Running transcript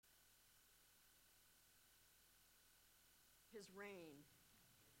his reign.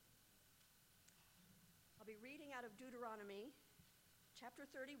 I'll be reading out of Deuteronomy chapter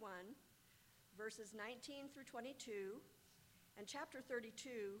 31, verses 19 through 22, and chapter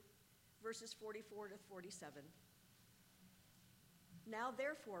 32, verses 44 to 47. Now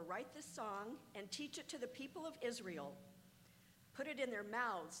therefore write this song and teach it to the people of Israel. Put it in their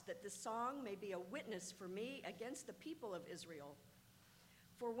mouths, that this song may be a witness for me against the people of Israel.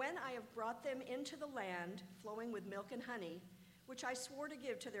 For when I have brought them into the land flowing with milk and honey, which I swore to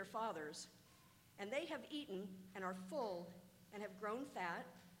give to their fathers, and they have eaten and are full and have grown fat,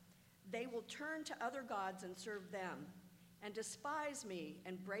 they will turn to other gods and serve them, and despise me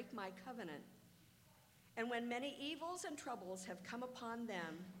and break my covenant. And when many evils and troubles have come upon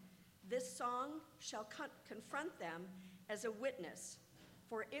them, this song shall confront them as a witness,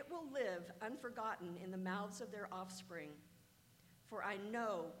 for it will live unforgotten in the mouths of their offspring. For I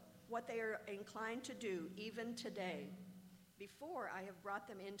know what they are inclined to do even today, before I have brought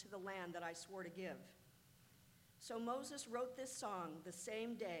them into the land that I swore to give. So Moses wrote this song the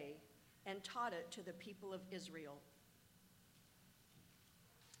same day and taught it to the people of Israel.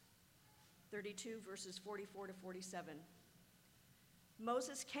 32 verses 44 to 47.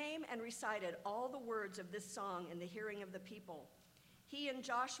 Moses came and recited all the words of this song in the hearing of the people, he and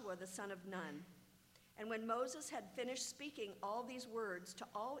Joshua the son of Nun. And when Moses had finished speaking all these words to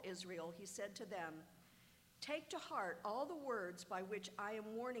all Israel, he said to them, take to heart all the words by which I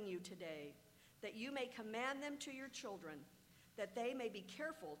am warning you today, that you may command them to your children, that they may be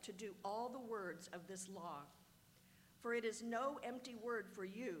careful to do all the words of this law. For it is no empty word for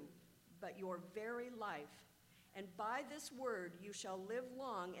you, but your very life. And by this word you shall live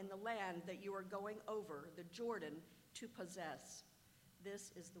long in the land that you are going over, the Jordan, to possess.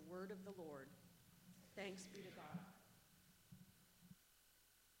 This is the word of the Lord. Thanks be to God.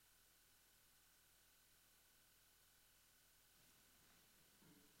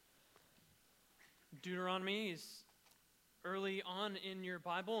 Deuteronomy is early on in your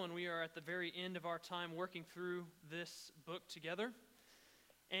Bible, and we are at the very end of our time working through this book together.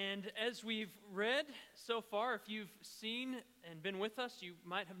 And as we've read so far, if you've seen and been with us, you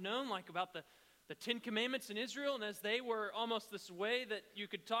might have known about the Ten Commandments in Israel, and as they were almost this way that you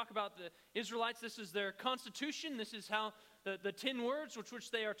could talk about the Israelites, this is their constitution, this is how the 10 words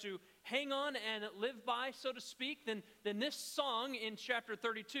which they are to hang on and live by, so to speak, then this song in chapter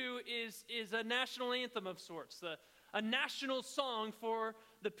 32 is a national anthem of sorts, a national song for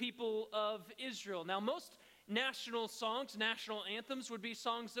the people of Israel. Now, most national songs, national anthems would be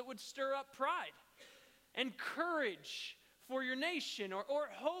songs that would stir up pride and courage for your nation or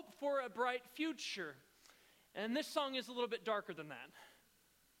hope for a bright future. And this song is a little bit darker than that.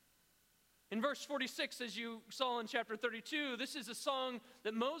 In verse 46, as you saw in chapter 32, this is a song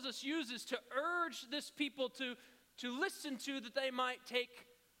that Moses uses to urge this people to listen to, that they might take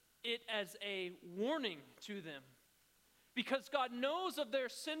it as a warning to them. Because God knows of their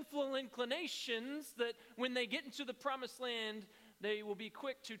sinful inclinations, that when they get into the promised land, they will be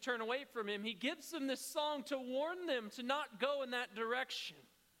quick to turn away from him. He gives them this song to warn them to not go in that direction.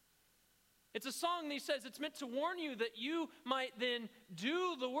 It's a song that he says it's meant to warn you that you might then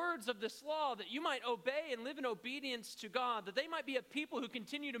do the words of this law, that you might obey and live in obedience to God, that they might be a people who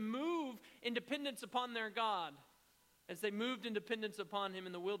continue to move in dependence upon their God, as they moved in dependence upon him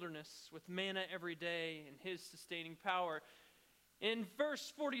in the wilderness with manna every day and his sustaining power. In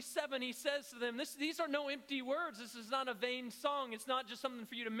verse 47, he says to them, these are no empty words. This is not a vain song. It's not just something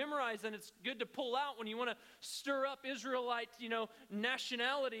for you to memorize, and it's good to pull out when you want to stir up Israelite,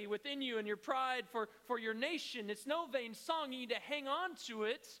 nationality within you and your pride for your nation. It's no vain song. You need to hang on to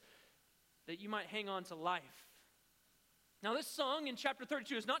it, that you might hang on to life. Now, this song in chapter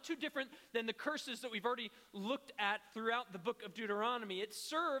 32 is not too different than the curses that we've already looked at throughout the book of Deuteronomy. It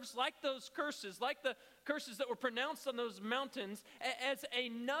serves, like those curses, like the curses that were pronounced on those mountains, as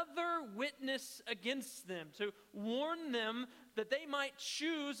another witness against them, to warn them that they might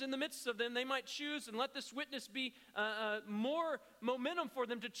choose in the midst of them, they might choose and let this witness be more momentum for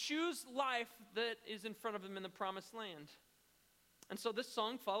them to choose life that is in front of them in the promised land. And so this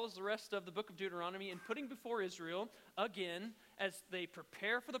song follows the rest of the book of Deuteronomy in putting before Israel, again, as they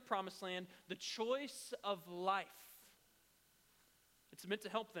prepare for the promised land, the choice of life. It's meant to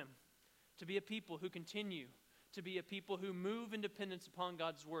help them to be a people who continue to be a people who move in dependence upon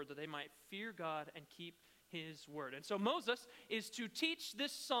God's word, that they might fear God and keep his word. And so Moses is to teach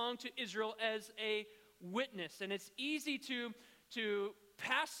this song to Israel as a witness. And it's easy to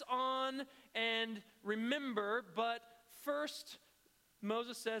pass on and remember, but first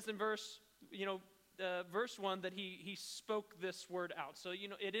Moses says in verse 1 that he spoke this word out. So,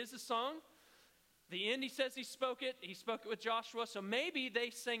 it is a song the end, he says he spoke it with Joshua, so maybe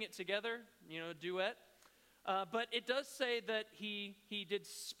they sang it together, a duet. But it does say that he did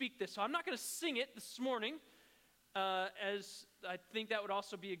speak this. So I'm not going to sing it this morning, as I think that would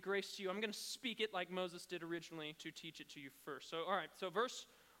also be a grace to you. I'm going to speak it like Moses did originally to teach it to you first. So, all right, so verse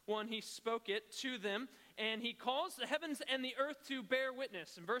 1, he spoke it to them, and he calls the heavens and the earth to bear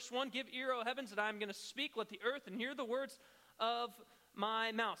witness. In verse 1, give ear, O heavens, that I am going to speak. Let the earth and hear the words of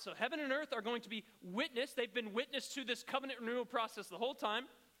my mouth. So heaven and earth are going to be witness. They've been witness to this covenant renewal process the whole time.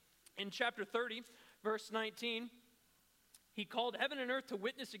 In chapter 30, verse 19, he called heaven and earth to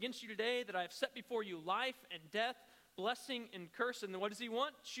witness against you today that I have set before you life and death, blessing and curse. And then what does he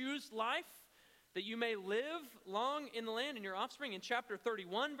want? Choose life, that you may live long in the land and your offspring. In chapter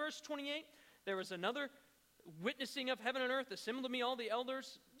 31, verse 28, there was another witnessing of heaven and earth. Assemble to me all the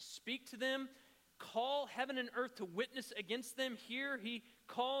elders, speak to them, call heaven and earth to witness against them. Here he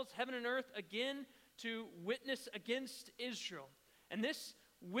calls heaven and earth again to witness against Israel. And this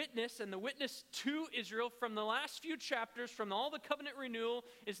witness and the witness to Israel from the last few chapters, from all the covenant renewal,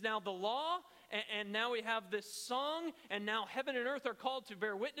 is now the law, and now we have this song, and now heaven and earth are called to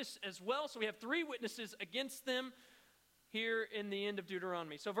bear witness as well. So we have three witnesses against them here in the end of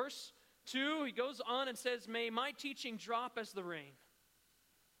Deuteronomy. So verse 2, he goes on and says, may my teaching drop as the rain,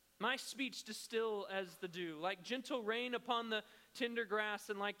 my speech distill as the dew, like gentle rain upon the tender grass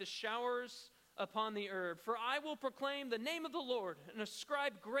and like the showers upon the herb. For I will proclaim the name of the Lord and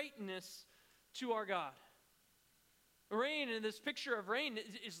ascribe greatness to our God. Rain, and this picture of rain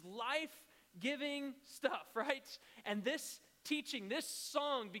is life-giving stuff, right? And this teaching, this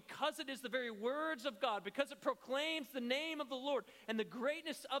song, because it is the very words of God, because it proclaims the name of the Lord and the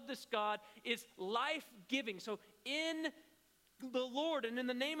greatness of this God, is life-giving. So in the Lord and in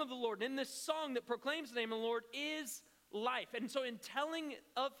the name of the Lord, in this song that proclaims the name of the Lord, is life. And so in telling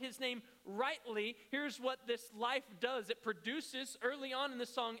of his name rightly, here's what this life does. It produces early on in the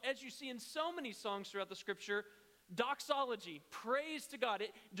song, as you see in so many songs throughout the scripture, doxology, praise to God.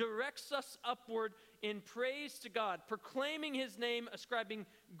 It directs us upward in praise to God, proclaiming his name, ascribing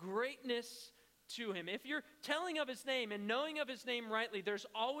greatness to him. If you're telling of his name and knowing of his name rightly, there's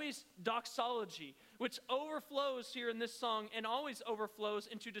always doxology, which overflows here in this song and always overflows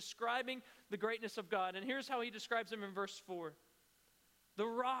into describing the greatness of God. And here's how he describes him in verse 4. The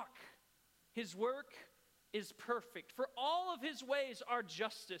rock, his work is perfect, for all of his ways are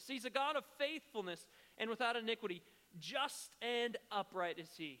justice. He's a God of faithfulness and without iniquity. Just and upright is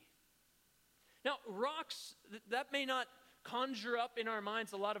he. Now, rocks, that may not conjure up in our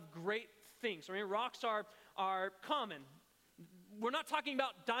minds a lot of great things. I mean, rocks are common. We're not talking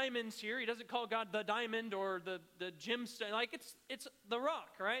about diamonds here. He doesn't call God the diamond or the gemstone. Like, it's the rock,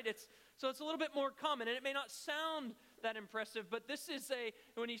 right? So it's a little bit more common, and it may not sound that impressive, but this is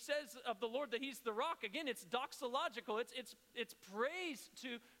when he says of the Lord that he's the rock, again, it's doxological. It's praise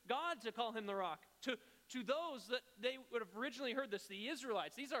to God to call him the rock. To those that they would have originally heard this, the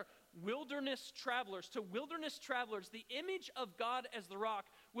Israelites, these are wilderness travelers. To wilderness travelers, the image of God as the rock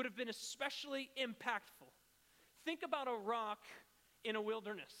would have been especially impactful. Think about a rock in a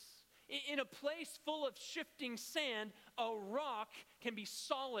wilderness. In a place full of shifting sand, a rock can be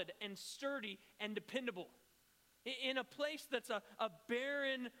solid and sturdy and dependable. In a place that's a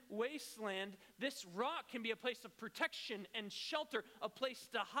barren wasteland, this rock can be a place of protection and shelter, a place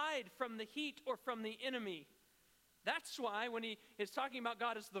to hide from the heat or from the enemy. That's why when he is talking about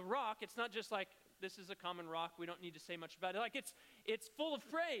God as the rock, it's not just like, this is a common rock, we don't need to say much about it. Like, it's full of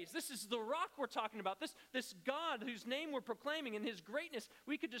praise. This is the rock we're talking about. This God whose name we're proclaiming and his greatness,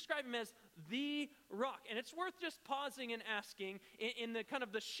 we could describe him as the rock. And it's worth just pausing and asking in the kind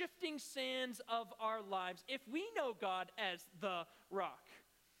of the shifting sands of our lives, if we know God as the rock.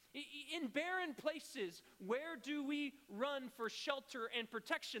 In barren places, where do we run for shelter and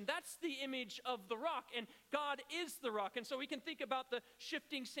protection? That's the image of the rock, and God is the rock. And so we can think about the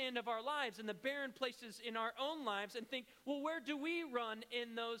shifting sand of our lives and the barren places in our own lives and think, well, where do we run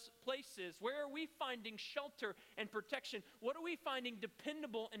in those places? Where are we finding shelter and protection? What are we finding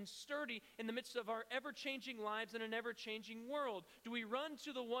dependable and sturdy in the midst of our ever-changing lives in an ever-changing world? Do we run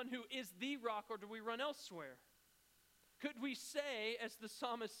to the one who is the rock, or do we run elsewhere? Could we say, as the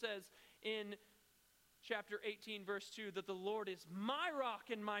psalmist says in chapter 18, verse 2, that the Lord is my rock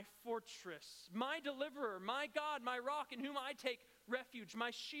and my fortress, my deliverer, my God, my rock in whom I take refuge,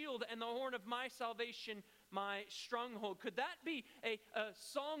 my shield and the horn of my salvation, my stronghold? Could that be a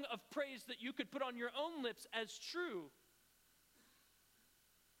song of praise that you could put on your own lips as true?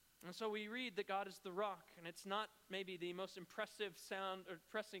 And so we read that God is the rock, and it's not maybe the most impressive sound or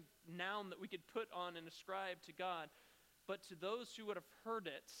impressive noun that we could put on and ascribe to God. But to those who would have heard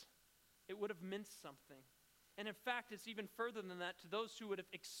it, it would have meant something. And in fact, it's even further than that to those who would have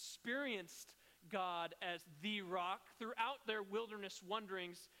experienced God as the rock. Throughout their wilderness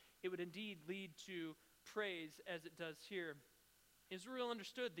wanderings, it would indeed lead to praise as it does here. Israel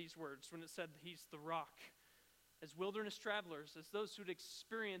understood these words when it said he's the rock. As wilderness travelers, as those who'd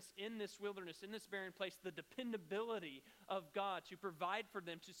experienced in this wilderness, in this barren place, the dependability of God to provide for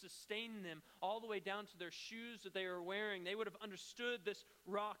them, to sustain them all the way down to their shoes that they are wearing, they would have understood this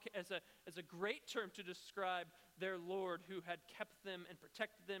rock as a great term to describe their Lord who had kept them and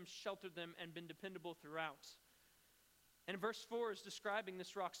protected them, sheltered them, and been dependable throughout. And verse 4 is describing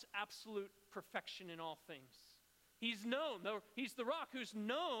this rock's absolute perfection in all things. He's known, though he's the rock who's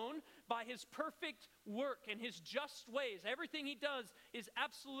known by his perfect work and his just ways. Everything he does is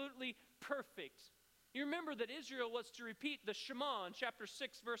absolutely perfect. You remember that Israel was to repeat the Shema in chapter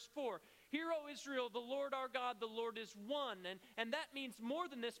 6, verse 4. Hear, O Israel, the Lord our God, the Lord is one. And that means more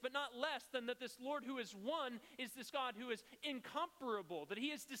than this, but not less than that this Lord who is one is this God who is incomparable, that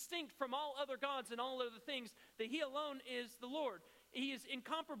he is distinct from all other gods and all other things, that he alone is the Lord. He is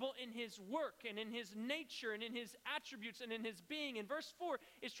incomparable in his work and in his nature and in his attributes and in his being. And verse 4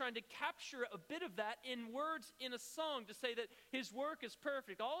 is trying to capture a bit of that in words in a song to say that his work is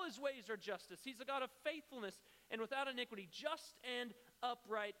perfect. All his ways are justice. He's a God of faithfulness and without iniquity. Just and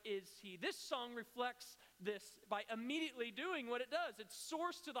upright is he. This song reflects this by immediately doing what it does. It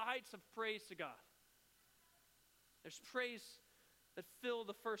soars to the heights of praise to God. There's praise that fill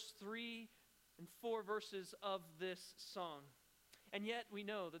the first 3 and 4 verses of this song. And yet we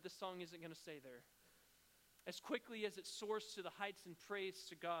know that this song isn't going to stay there. As quickly as it soars to the heights in praise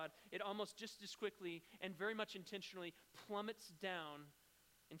to God, it almost just as quickly and very much intentionally plummets down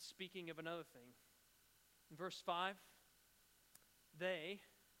in speaking of another thing. In verse 5, they,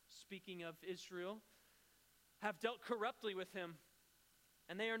 speaking of Israel, have dealt corruptly with him,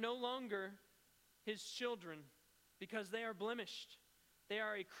 and they are no longer his children because they are blemished. They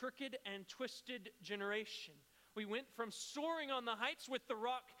are a crooked and twisted generation. We went from soaring on the heights with the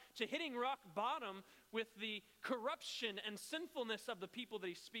rock to hitting rock bottom with the corruption and sinfulness of the people that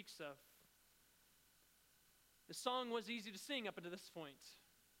he speaks of. The song was easy to sing up until this point.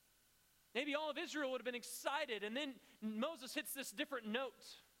 Maybe all of Israel would have been excited, and then Moses hits this different note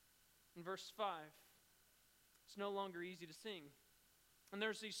in verse 5. It's no longer easy to sing. And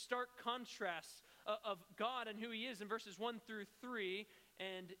there's these stark contrasts of God and who he is in verses 1 through 3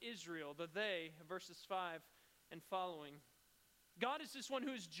 and Israel, the they, verses 5 and following. God is this one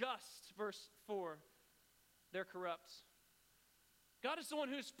who is just, verse 4. They're corrupt. God is the one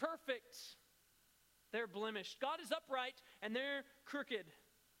who is perfect. They're blemished. God is upright, and they're crooked.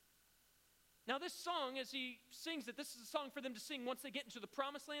 Now this song, as he sings it, this is a song for them to sing once they get into the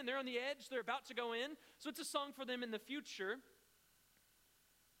promised land. They're on the edge. They're about to go in. So it's a song for them in the future.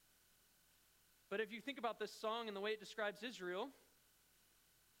 But if you think about this song and the way it describes Israel,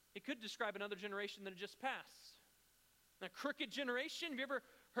 it could describe another generation that had just passed. A crooked generation. Have you ever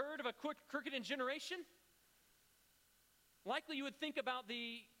heard of a crooked generation? Likely you would think about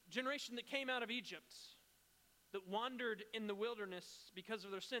the generation that came out of Egypt, that wandered in the wilderness because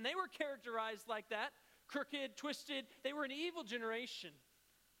of their sin. They were characterized like that, crooked, twisted. They were an evil generation.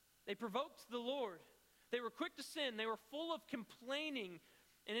 They provoked the Lord. They were quick to sin. They were full of complaining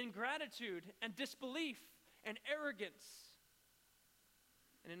and ingratitude and disbelief and arrogance.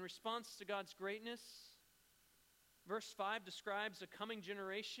 And in response to God's greatness, verse 5 describes a coming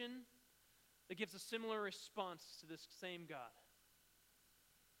generation that gives a similar response to this same God.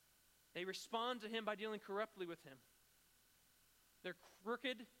 They respond to him by dealing corruptly with him. They're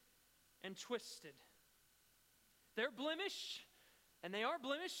crooked and twisted. Their blemish, and they are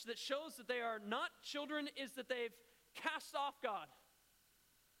blemish that shows that they are not children, is that they've cast off God.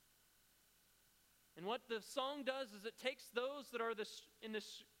 And what the song does is it takes those that are in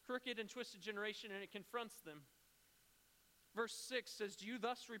this crooked and twisted generation and it confronts them. Verse 6 says, "Do you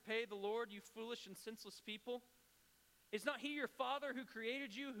thus repay the Lord, you foolish and senseless people? Is not he your father who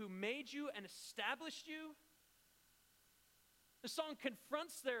created you, who made you and established you?" The song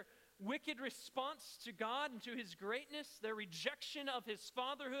confronts their wicked response to God and to his greatness, their rejection of his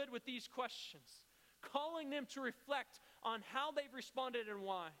fatherhood with these questions, calling them to reflect on how they've responded and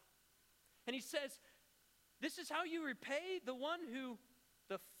why. And he says, this is how you repay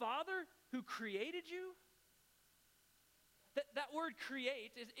the Father who created you? That word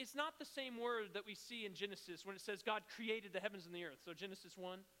create is not the same word that we see in Genesis when it says God created the heavens and the earth. So Genesis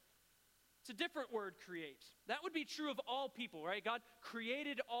 1. It's a different word, create. That would be true of all people, right? God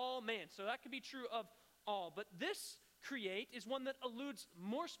created all man. So that could be true of all. But this create is one that alludes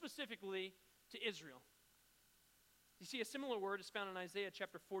more specifically to Israel. You see, a similar word is found in Isaiah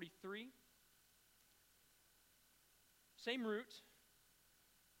chapter 43. Same root.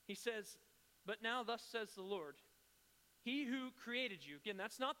 He says, but now thus says the Lord, he who created you. Again,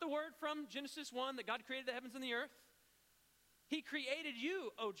 that's not the word from Genesis 1 that God created the heavens and the earth. He created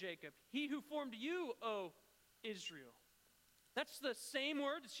you, O Jacob. He who formed you, O Israel. That's the same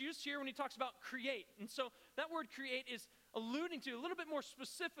word that's used here when he talks about create. And so that word create is alluding to a little bit more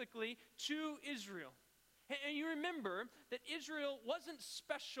specifically to Israel. And you remember that Israel wasn't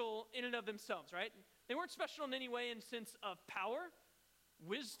special in and of themselves, right? They weren't special in any way in the sense of power,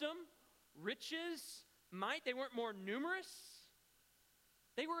 wisdom, riches, might. They weren't more numerous.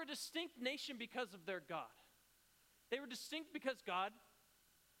 They were a distinct nation because of their God. They were distinct because God,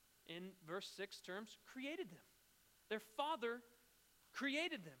 in verse 6 terms, created them. Their Father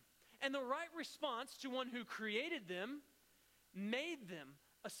created them. And the right response to one who created them, made them,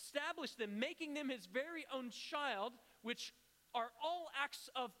 established them, making them his very own child, which are all acts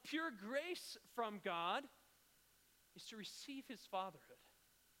of pure grace from God, is to receive his fatherhood,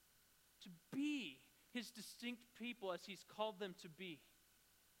 to be his distinct people as he's called them to be.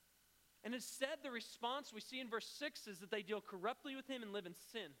 And instead, the response we see in verse 6 is that they deal corruptly with him and live in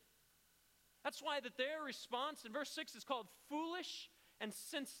sin. That's why that their response in verse 6 is called foolish and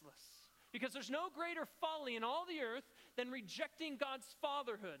senseless. Because there's no greater folly in all the earth than rejecting God's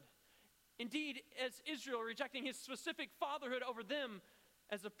fatherhood. Indeed, as Israel rejecting his specific fatherhood over them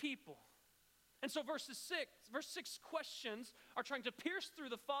as a people. And so verse 6 questions are trying to pierce through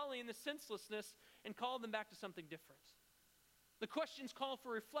the folly and the senselessness and call them back to something different. The questions call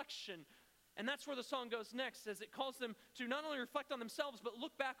for reflection, and that's where the song goes next, as it calls them to not only reflect on themselves, but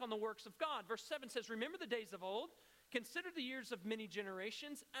look back on the works of God. Verse 7 says, remember the days of old, consider the years of many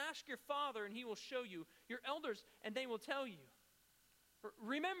generations, ask your father and he will show you, your elders and they will tell you.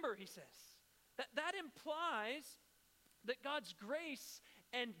 Remember, he says, that implies that God's grace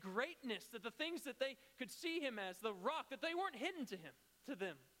and greatness, that the things that they could see him as, the rock, that they weren't hidden to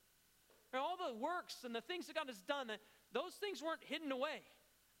them. All the works and the things that God has done, those things weren't hidden away.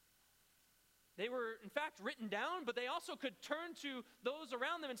 They were, in fact, written down, but they also could turn to those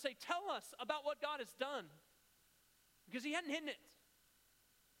around them and say, tell us about what God has done. Because he hadn't hidden it.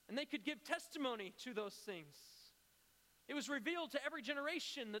 And they could give testimony to those things. It was revealed to every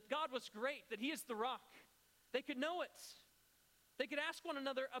generation that God was great, that he is the rock. They could know it. They could ask one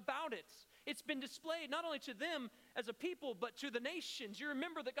another about it. It's been displayed not only to them as a people, but to the nations. You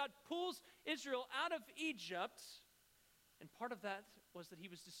remember that God pulls Israel out of Egypt, and part of that was that he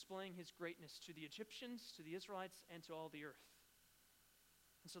was displaying his greatness to the Egyptians, to the Israelites, and to all the earth.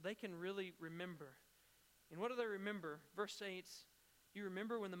 And so they can really remember. And what do they remember? Verse 8, you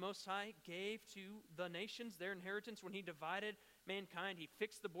remember when the Most High gave to the nations their inheritance, when he divided mankind, he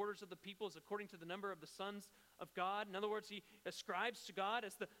fixed the borders of the peoples according to the number of the sons of God. In other words, he ascribes to God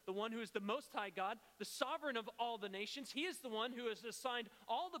as the one who is the Most High God, the sovereign of all the nations. He is the one who has assigned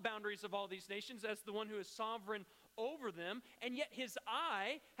all the boundaries of all these nations as the one who is sovereign over them. And yet his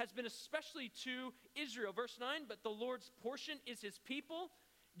eye has been especially to Israel. Verse 9, but the Lord's portion is his people,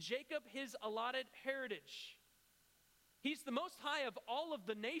 Jacob his allotted heritage. He's the Most High of all of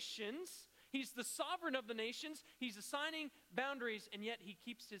the nations. He's the sovereign of the nations. He's assigning boundaries, and yet he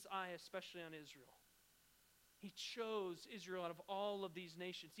keeps his eye especially on Israel. He chose Israel out of all of these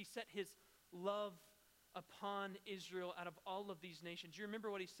nations. He set his love upon Israel out of all of these nations. You remember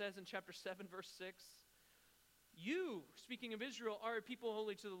what he says in chapter 7, verse 6? You, speaking of Israel, are a people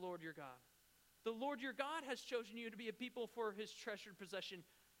holy to the Lord your God. The Lord your God has chosen you to be a people for his treasured possession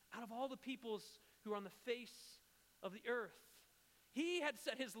out of all the peoples who are on the face of the earth. He had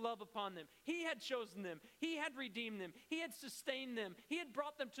set his love upon them. He had chosen them. He had redeemed them. He had sustained them. He had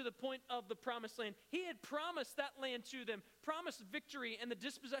brought them to the point of the promised land. He had promised that land to them, promised victory and the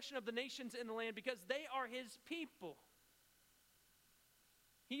dispossession of the nations in the land because they are his people.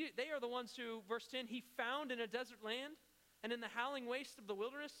 They are the ones who, verse 10, he found in a desert land and in the howling waste of the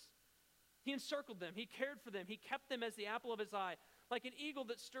wilderness. He encircled them. He cared for them. He kept them as the apple of his eye. Like an eagle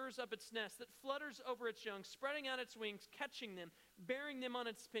that stirs up its nest, that flutters over its young, spreading out its wings, catching them, bearing them on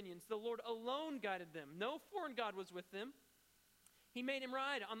its pinions. The Lord alone guided them. No foreign god was with them. He made him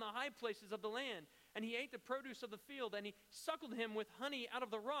ride on the high places of the land, and he ate the produce of the field, and he suckled him with honey out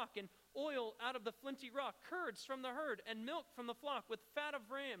of the rock, and oil out of the flinty rock, curds from the herd, and milk from the flock, with fat of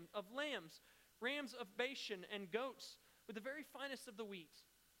lambs, rams of Bashan, and goats, with the very finest of the wheat.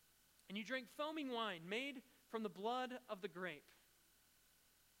 And you drank foaming wine made from the blood of the grape.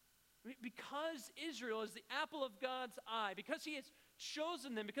 Because Israel is the apple of God's eye, because he has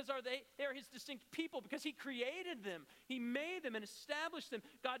chosen them, because they are his distinct people, because he created them. He made them and established them.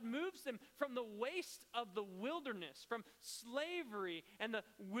 God moves them from the waste of the wilderness, from slavery and the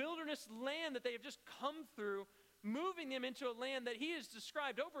wilderness land that they have just come through, moving them into a land that he has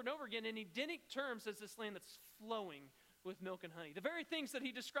described over and over again in Edenic terms as this land that's flowing with milk and honey. The very things that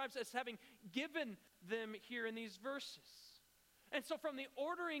he describes as having given them here in these verses. And so from the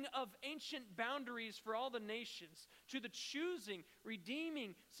ordering of ancient boundaries for all the nations to the choosing,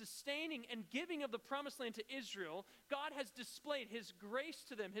 redeeming, sustaining, and giving of the promised land to Israel, God has displayed his grace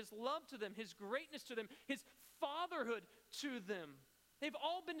to them, his love to them, his greatness to them, his fatherhood to them. They've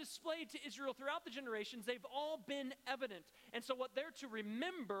all been displayed to Israel throughout the generations. They've all been evident. And so what they're to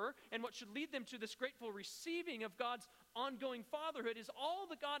remember, and what should lead them to this grateful receiving of God's ongoing fatherhood, is all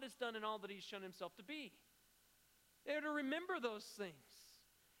that God has done and all that he's shown himself to be. They're to remember those things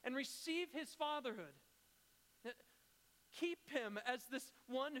and receive his fatherhood. Keep him as this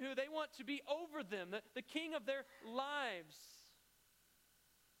one who they want to be over them, the king of their lives.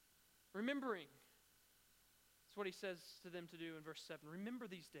 Remembering. That's what he says to them to do in verse 7. Remember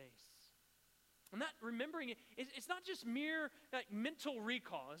these days. And that remembering, it's not just mere mental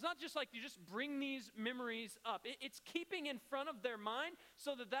recall. It's not just like you just bring these memories up. It's keeping in front of their mind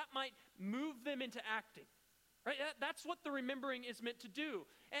so that might move them into acting. Right? That's what the remembering is meant to do.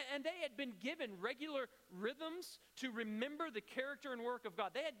 And they had been given regular rhythms to remember the character and work of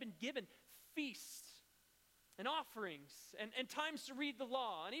God. They had been given feasts and offerings and times to read the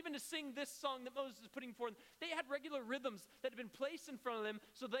law and even to sing this song that Moses is putting forth. They had regular rhythms that had been placed in front of them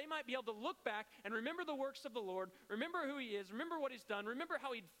so they might be able to look back and remember the works of the Lord, remember who he is, remember what he's done, remember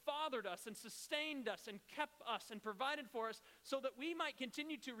how he'd fathered us and sustained us and kept us and provided for us so that we might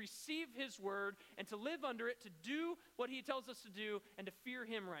continue to receive his word and to live under it, to do what he tells us to do, and to fear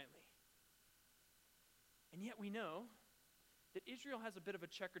him rightly. And yet we know that Israel has a bit of a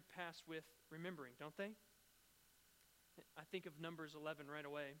checkered past with remembering, don't they? I think of Numbers 11 right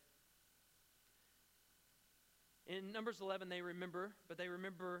away. In Numbers 11, they remember, but they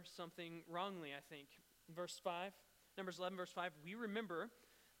remember something wrongly, I think. In verse 5, Numbers 11, verse 5, we remember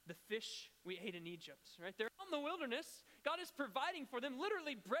the fish we ate in Egypt, right? They're out in the wilderness. God is providing for them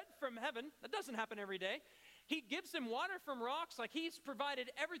literally bread from heaven. That doesn't happen every day. He gives them water from rocks, like he's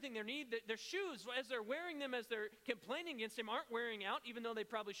provided everything they need. Their shoes, as they're wearing them, as they're complaining against him, aren't wearing out, even though they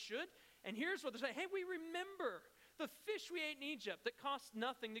probably should. And here's what they're saying. Hey, we remember the fish we ate in Egypt that cost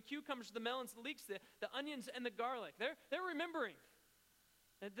nothing, the cucumbers, the melons, the leeks, the onions, and the garlic. They're remembering.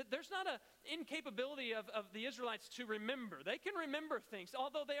 There's not an incapability of the Israelites to remember. They can remember things,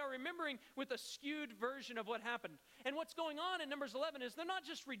 although they are remembering with a skewed version of what happened. And what's going on in Numbers 11 is they're not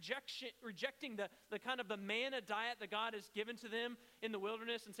just rejecting the kind of the manna diet that God has given to them in the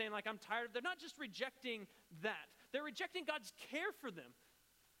wilderness and saying, like, I'm tired. They're not just rejecting that. They're rejecting God's care for them,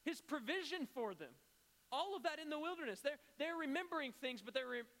 his provision for them. All of that in the wilderness. They're remembering things, but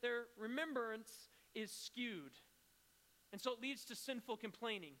their remembrance is skewed. And so it leads to sinful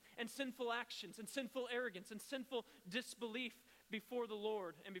complaining and sinful actions and sinful arrogance and sinful disbelief before the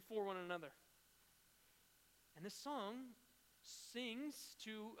Lord and before one another. And this song sings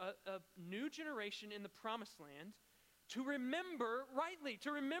to a new generation in the promised land to remember rightly,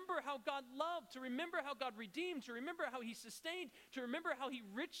 to remember how God loved, to remember how God redeemed, to remember how he sustained, to remember how he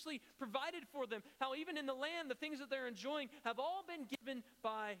richly provided for them, how even in the land, the things that they're enjoying have all been given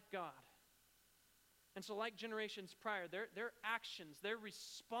by God. And so like generations prior, their actions, their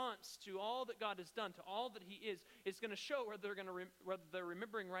response to all that God has done, to all that he is going to show whether they're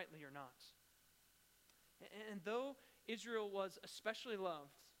remembering rightly or not. And though Israel was especially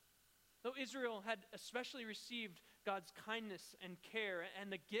loved, though Israel had especially received God's kindness and care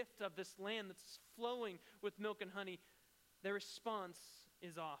and the gift of this land that's flowing with milk and honey, their response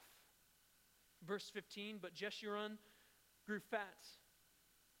is off. Verse 15, but Jeshurun grew fat,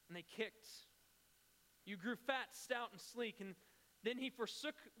 and they kicked. You grew fat, stout, and sleek, and then he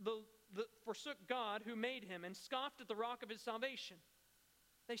forsook God who made him and scoffed at the rock of his salvation.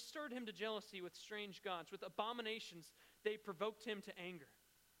 They stirred him to jealousy with strange gods. With abominations, they provoked him to anger.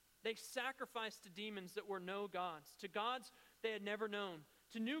 They sacrificed to demons that were no gods, to gods they had never known,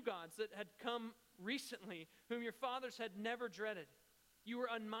 to new gods that had come recently, whom your fathers had never dreaded. You were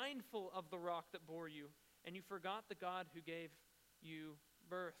unmindful of the rock that bore you, and you forgot the God who gave you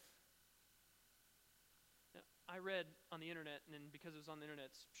birth. Now, I read on the internet, and because it was on the internet,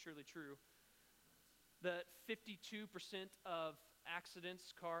 it's surely true, that 52% of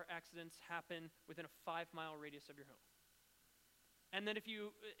car accidents, happen within a 5-mile radius of your home. And then if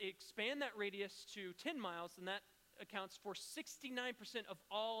you expand that radius to 10 miles, then that accounts for 69% of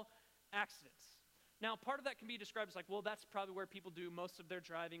all accidents. Now, part of that can be described as like, well, that's probably where people do most of their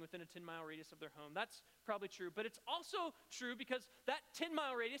driving, within a 10-mile radius of their home. That's probably true. But it's also true because that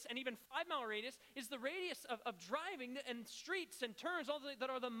 10-mile radius and even 5-mile radius is the radius of driving and streets and turns, all that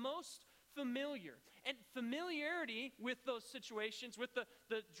are the most familiar. And familiarity with those situations, with the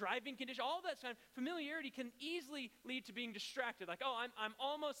driving condition, all that kind of familiarity can easily lead to being distracted. Like, oh, I'm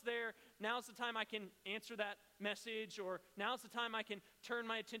almost there. Now's the time I can answer that message, or now's the time I can turn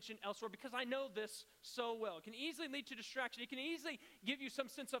my attention elsewhere because I know this so well. It can easily lead to distraction. It can easily give you some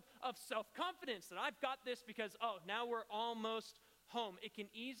sense of self-confidence that I've got this because, oh, now we're almost home. It can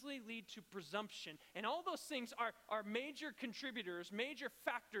easily lead to presumption. And all those things are major contributors, major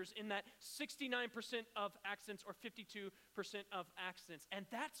factors in that 69% of accidents or 52% of accidents. And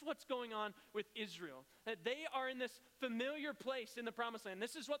that's what's going on with Israel. That they are in this familiar place in the promised land.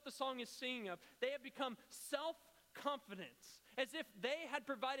 This is what the song is singing of. They have become self-confident, as if they had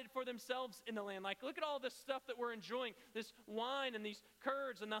provided for themselves in the land. Like, look at all this stuff that we're enjoying, this wine and these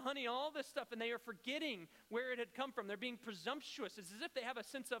curds and the honey, all this stuff, and they are forgetting where it had come from. They're being presumptuous. It's as if they have a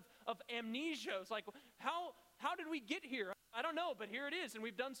sense of amnesia. It's like, how did we get here? I don't know, but here it is, and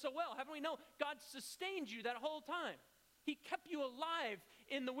we've done so well. Haven't we? No, God sustained you that whole time. He kept you alive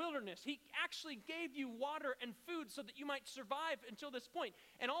in the wilderness. He actually gave you water and food so that you might survive until this point.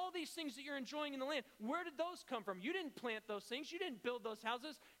 And all these things that you're enjoying in the land, where did those come from? You didn't plant those things. You didn't build those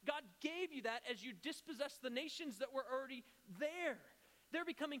houses. God gave you that as you dispossessed the nations that were already there. They're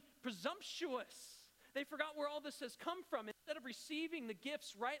becoming presumptuous. They forgot where all this has come from. Instead of receiving the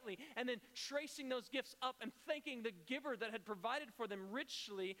gifts rightly and then tracing those gifts up and thanking the giver that had provided for them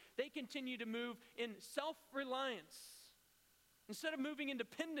richly, they continue to move in self-reliance. Instead of moving in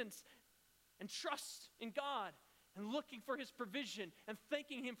dependence and trust in God and looking for his provision and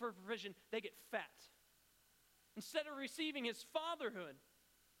thanking him for provision, they get fat. Instead of receiving his fatherhood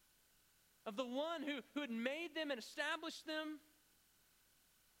of the one who had made them and established them,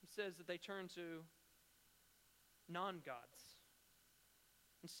 he says that they turn to non-gods.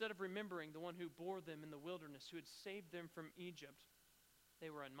 Instead of remembering the one who bore them in the wilderness, who had saved them from Egypt, they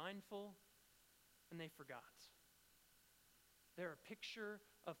were unmindful and they forgot. They're a picture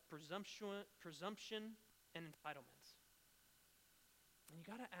of presumption and entitlement. And you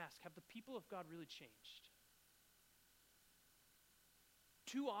got to ask, have the people of God really changed?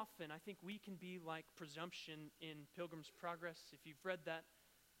 Too often, I think we can be like presumption in Pilgrim's Progress. If you've read that,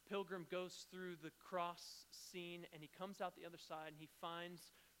 Pilgrim goes through the cross scene and he comes out the other side and he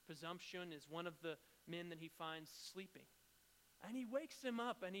finds presumption is one of the men that he finds sleeping. And he wakes him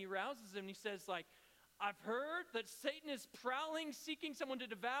up and he rouses him and he says, like, I've heard that Satan is prowling, seeking someone to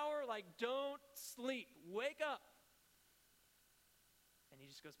devour. Like, don't sleep. Wake up. And he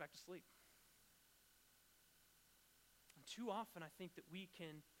just goes back to sleep. And too often, I think that we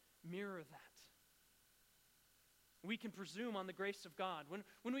can mirror that. We can presume on the grace of God.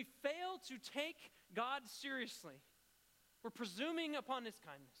 When we fail to take God seriously, we're presuming upon his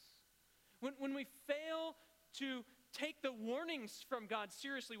kindness. When we fail to take the warnings from God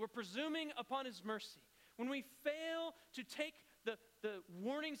seriously, we're presuming upon his mercy. When we fail to take the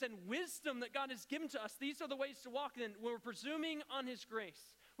warnings and wisdom that God has given to us, these are the ways to walk in. We're presuming on his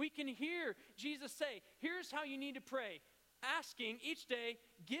grace. We can hear Jesus say, here's how you need to pray. Asking each day,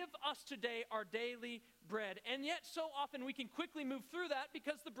 give us today our daily bread. And yet so often we can quickly move through that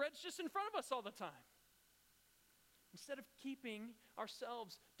because the bread's just in front of us all the time. Instead of keeping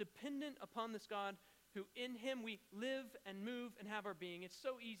ourselves dependent upon this God who in him we live and move and have our being, it's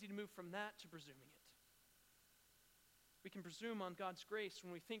so easy to move from that to presuming it. We can presume on God's grace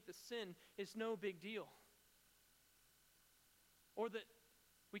when we think that sin is no big deal. Or that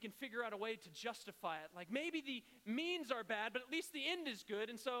we can figure out a way to justify it. Like maybe the means are bad, but at least the end is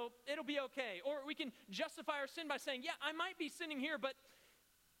good, and so it'll be okay. Or we can justify our sin by saying, yeah, I might be sinning here, but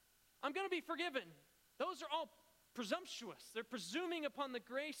I'm going to be forgiven. Those are all presumptuous. They're presuming upon the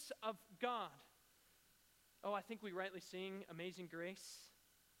grace of God. Oh, I think we rightly sing Amazing Grace.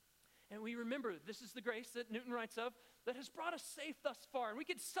 And we remember this is the grace that Newton writes of that has brought us safe thus far. And we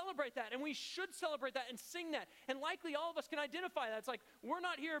could celebrate that, and we should celebrate that and sing that. And likely all of us can identify that. It's like, we're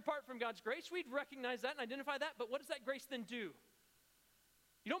not here apart from God's grace. We'd recognize that and identify that, but what does that grace then do?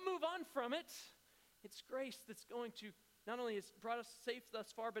 You don't move on from it. It's grace that's going to, not only has brought us safe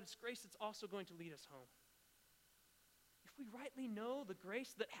thus far, but it's grace that's also going to lead us home. If we rightly know the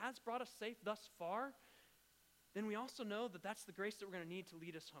grace that has brought us safe thus far, then we also know that that's the grace that we're going to need to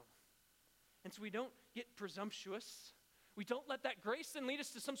lead us home. And so we don't get presumptuous. We don't let that grace then lead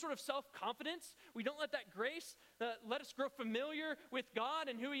us to some sort of self-confidence. We don't let that grace let us grow familiar with God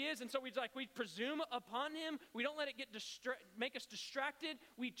and who he is. And so we presume upon him. We don't let it make us distracted.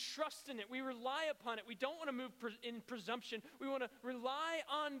 We trust in it. We rely upon it. We don't want to move in presumption. We want to rely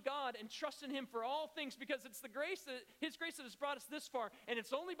on God and trust in him for all things, because it's his grace that has brought us this far. And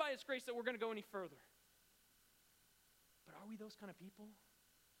it's only by his grace that we're going to go any further. But are we those kind of people?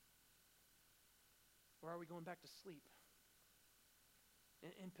 Or are we going back to sleep?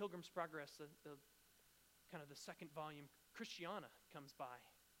 In Pilgrim's Progress, the kind of the second volume, Christiana comes by.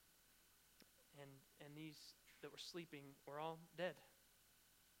 And these that were sleeping were all dead.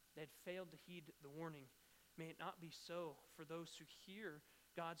 They had failed to heed the warning. May it not be so for those who hear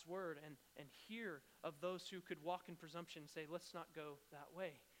God's word and hear of those who could walk in presumption and say, let's not go that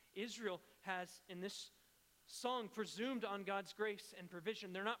way. Israel has, in this song, presumed on God's grace and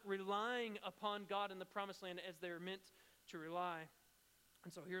provision. They're not relying upon God in the promised land as they're meant to rely.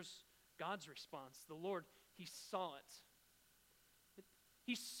 And so here's God's response. The Lord, he saw it.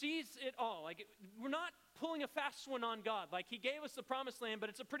 He sees it all. We're not pulling a fast one on God. He gave us the promised land, but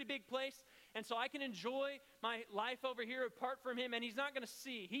it's a pretty big place. And so I can enjoy my life over here apart from him, and he's not going to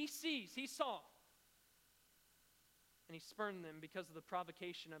see. He sees, he saw. And he spurned them because of the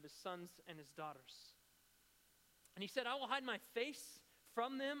provocation of his sons and his daughters. And he said, I will hide my face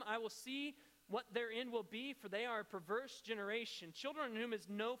from them. I will see what their end will be, for they are a perverse generation, children in whom is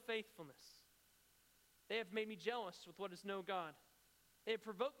no faithfulness. They have made me jealous with what is no God. They have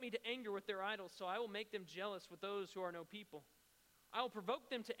provoked me to anger with their idols, so I will make them jealous with those who are no people. I will provoke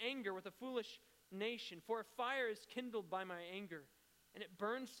them to anger with a foolish nation, for a fire is kindled by my anger, and it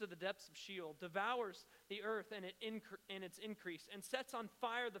burns to the depths of Sheol, devours the earth and its increase, and sets on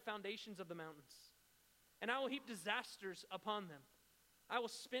fire the foundations of the mountains. And I will heap disasters upon them. I will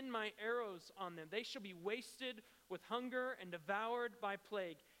spin my arrows on them. They shall be wasted with hunger and devoured by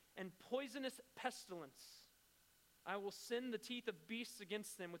plague and poisonous pestilence. I will send the teeth of beasts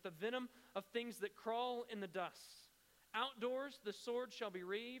against them with the venom of things that crawl in the dust. Outdoors the sword shall be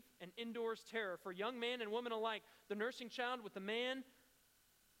reaved, and indoors terror, for young man and woman alike, the nursing child with the man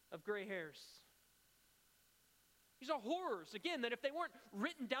of gray hairs. These are horrors, again, that if they weren't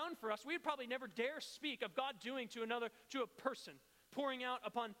written down for us, we would probably never dare speak of God doing to a person, pouring out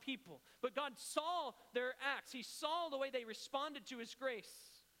upon people. But God saw their acts. He saw the way they responded to his grace.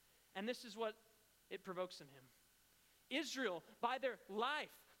 And this is what it provokes in him. Israel, by their life,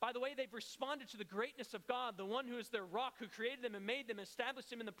 by the way they've responded to the greatness of God, the one who is their rock, who created them and made them, established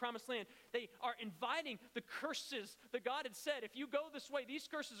them in the promised land, they are inviting the curses that God had said, if you go this way, these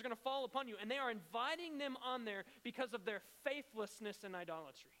curses are going to fall upon you. And they are inviting them on there because of their faithlessness and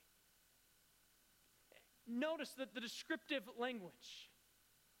idolatry. Notice that the descriptive language,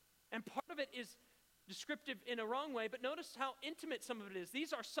 and part of it is descriptive in a wrong way, but notice how intimate some of it is.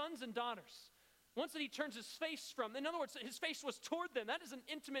 These are sons and daughters. Ones that he turns his face from. In other words, his face was toward them. That is an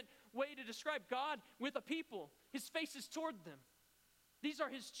intimate way to describe God with a people. His face is toward them. These are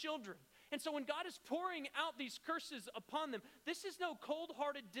his children. And so when God is pouring out these curses upon them, this is no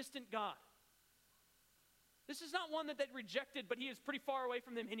cold-hearted, distant God. This is not one that they'd rejected, but he is pretty far away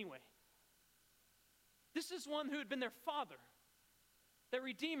from them anyway. This is one who had been their father, their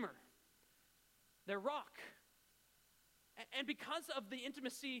redeemer, their rock. And because of the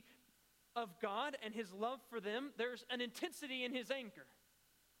intimacy of God and his love for them, there's an intensity in his anger.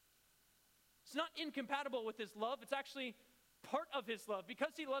 It's not incompatible with his love. It's actually part of his love.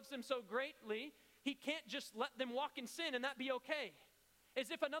 Because he loves them so greatly, he can't just let them walk in sin and that be okay.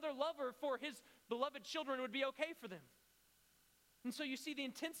 As if another lover for his beloved children would be okay for them. And so you see the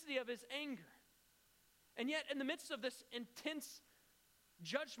intensity of his anger. And yet, in the midst of this intense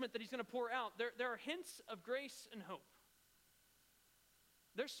judgment that he's going to pour out, there are hints of grace and hope.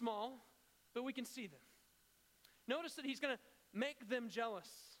 They're small, but we can see them. Notice that he's going to make them jealous.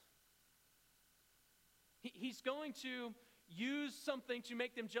 He's going to use something to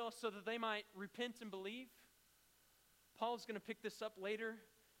make them jealous so that they might repent and believe. Paul's going to pick this up later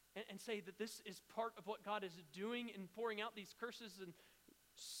and say that this is part of what God is doing in pouring out these curses and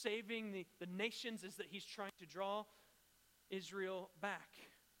saving the nations, is that he's trying to draw Israel back.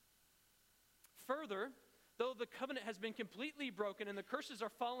 Further, though the covenant has been completely broken and the curses are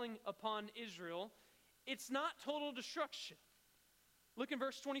falling upon Israel, it's not total destruction. Look in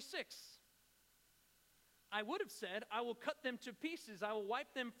verse 26. I would have said, I will cut them to pieces. I will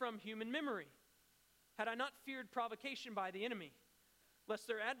wipe them from human memory. Had I not feared provocation by the enemy, lest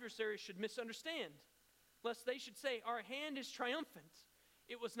their adversaries should misunderstand, lest they should say, our hand is triumphant.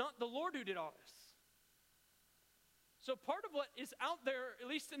 It was not the Lord who did all this. So part of what is out there, at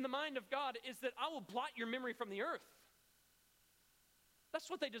least in the mind of God, is that I will blot your memory from the earth. That's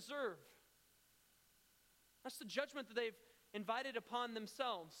what they deserve. That's the judgment that they've invited upon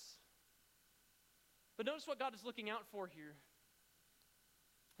themselves. But notice what God is looking out for here.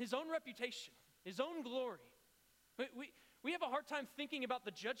 His own reputation, his own glory. We have a hard time thinking about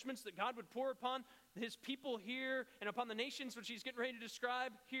the judgments that God would pour upon his people here and upon the nations which he's getting ready to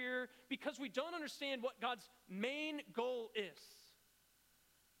describe here because we don't understand what God's main goal is.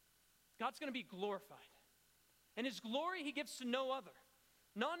 God's going to be glorified. And his glory he gives to no other,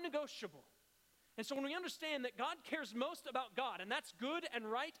 non-negotiable. And so when we understand that God cares most about God, and that's good and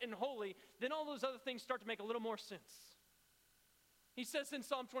right and holy, then all those other things start to make a little more sense. He says in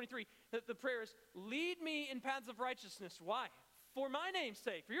Psalm 23 that the prayer is, lead me in paths of righteousness. Why? For my name's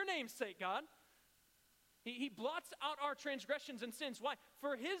sake, for your name's sake, God. He blots out our transgressions and sins. Why?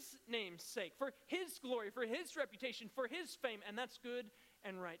 For his name's sake, for his glory, for his reputation, for his fame. And that's good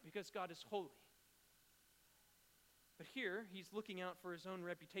and right because God is holy. But here, he's looking out for his own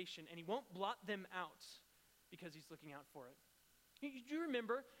reputation, and he won't blot them out because he's looking out for it. Do you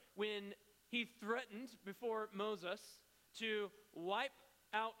remember when he threatened before Moses to wipe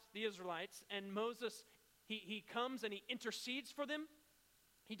out the Israelites, and Moses, he comes and he intercedes for them?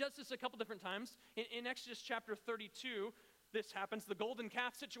 He does this a couple different times. In Exodus chapter 32, this happens. The golden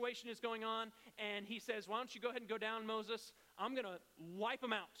calf situation is going on, and he says, why don't you go ahead and go down, Moses? I'm going to wipe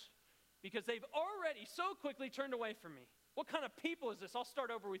them out because they've already so quickly turned away from me. What kind of people is this? I'll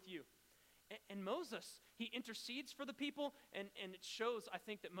start over with you. And Moses, he intercedes for the people, and it shows, I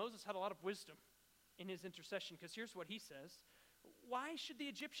think, that Moses had a lot of wisdom in his intercession, because here's what he says. Why should the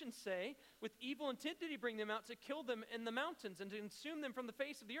Egyptians say, with evil intent did he bring them out to kill them in the mountains and to consume them from the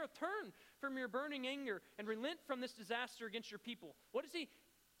face of the earth? Turn from your burning anger and relent from this disaster against your people. What does he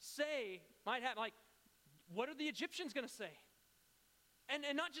say might happen? Like, what are the Egyptians going to say? And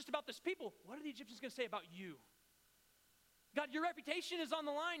not just about this people. What are the Egyptians going to say about you? God, your reputation is on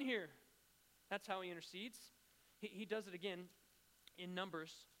the line here. That's how he intercedes. He does it again in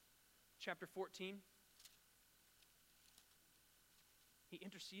Numbers chapter 14. He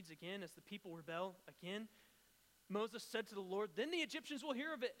intercedes again as the people rebel again. Moses said to the Lord, then the Egyptians will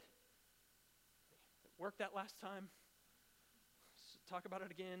hear of it. It worked that last time. Let's talk about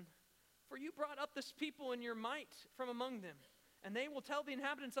it again. For you brought up this people in your might from among them. And they will tell the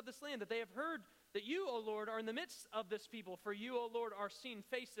inhabitants of this land that they have heard that you, O Lord, are in the midst of this people. For you, O Lord, are seen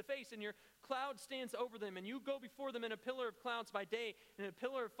face to face, and your cloud stands over them, and you go before them in a pillar of clouds by day and in a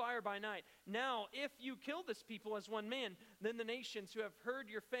pillar of fire by night. Now, if you kill this people as one man, then the nations who have heard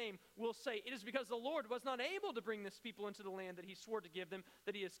your fame will say, it is because the Lord was not able to bring this people into the land that he swore to give them,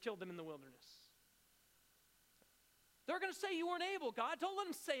 that he has killed them in the wilderness. They're going to say you weren't able, God. Don't let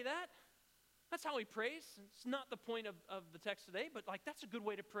them say that. That's how he prays. It's not the point of the text today, but that's a good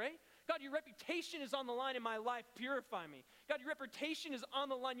way to pray. God, your reputation is on the line in my life. Purify me. God, your reputation is on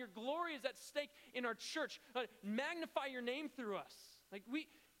the line. Your glory is at stake in our church. Magnify your name through us.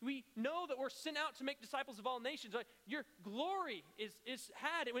 We know that we're sent out to make disciples of all nations. Your glory is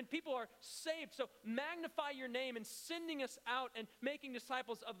had when people are saved. So magnify your name in sending us out and making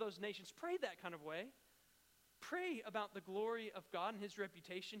disciples of those nations. Pray that kind of way. Pray about the glory of God and his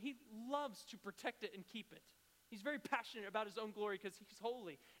reputation. He loves to protect it and keep it. He's very passionate about his own glory because he's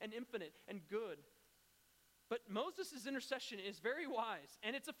holy and infinite and good. But Moses' intercession is very wise,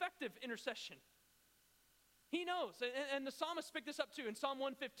 and it's effective intercession. He knows, and the psalmist picked this up too in Psalm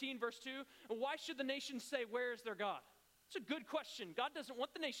 115, verse 2. Why should the nations say, where is their God? It's a good question. God doesn't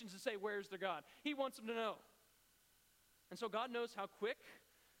want the nations to say, where is their God? He wants them to know. And so God knows how quick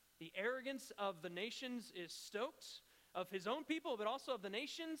the arrogance of the nations is stoked, of his own people, but also of the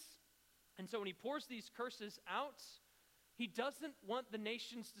nations. And so when he pours these curses out, he doesn't want the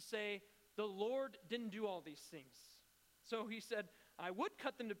nations to say, the Lord didn't do all these things. So he said, I would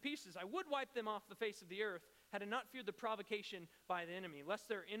cut them to pieces. I would wipe them off the face of the earth had I not feared the provocation by the enemy, lest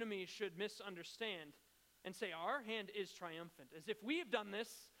their enemies should misunderstand and say, our hand is triumphant. As if we have done this,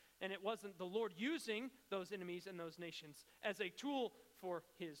 and it wasn't the Lord using those enemies and those nations as a tool for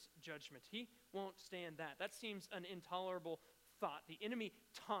his judgment. He won't stand that. That seems an intolerable thought. The enemy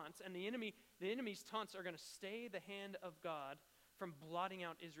taunts, and the enemy's taunts are going to stay the hand of God from blotting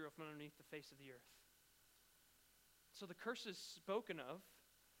out Israel from underneath the face of the earth. So the curses spoken of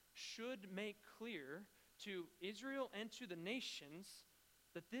should make clear to Israel and to the nations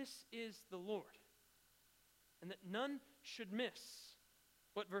that this is the Lord, and that none should miss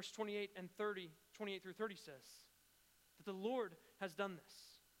what verse 28 through 30 says, that the Lord has done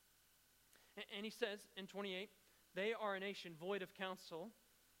this. And he says in 28, they are a nation void of counsel,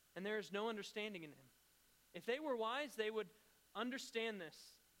 and there is no understanding in them. If they were wise, they would understand this.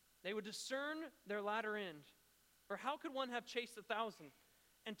 They would discern their latter end. For how could one have chased 1,000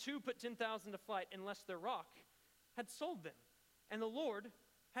 and 2 put 10,000 to flight unless their rock had sold them, and the Lord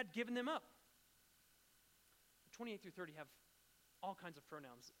had given them up. 28 through 30 have all kinds of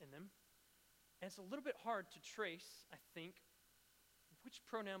pronouns in them, and it's a little bit hard to trace, I think, which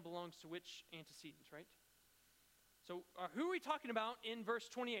pronoun belongs to which antecedent, right? So who are we talking about in verse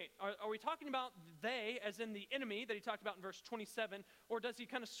 28? Are we talking about they, as in the enemy that he talked about in verse 27, or does he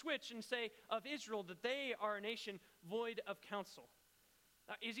kind of switch and say of Israel that they are a nation void of counsel?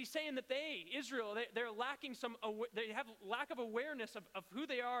 Is he saying that Israel, they're lacking they have lack of awareness of who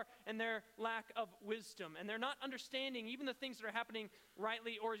they are and their lack of wisdom, and they're not understanding even the things that are happening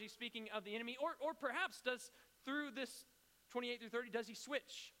rightly, or is he speaking of the enemy? Or perhaps through this 28 through 30, does he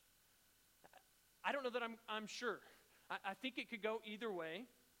switch? I don't know that I'm sure. I think it could go either way.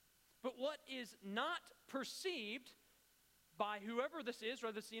 But what is not perceived by whoever this is,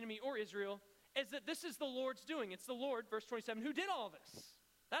 whether it's the enemy or Israel, is that this is the Lord's doing. It's the Lord, verse 27, who did all this.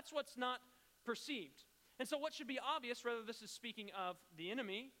 That's what's not perceived. And so what should be obvious, whether this is speaking of the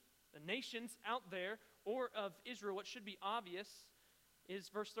enemy, the nations out there, or of Israel, what should be obvious is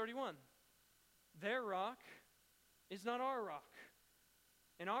verse 31. Their rock is not our rock,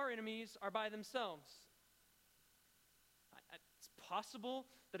 and our enemies are by themselves. It's possible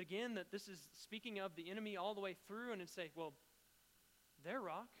that, again, that this is speaking of the enemy all the way through, and it's say, well, their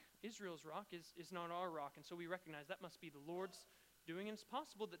rock, Israel's rock, is not our rock. And so we recognize that must be the Lord's doing. And it's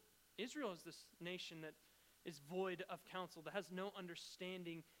possible that Israel is this nation that is void of counsel, that has no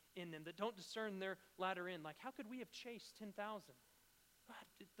understanding in them, that don't discern their latter end. Like, how could we have chased 10,000?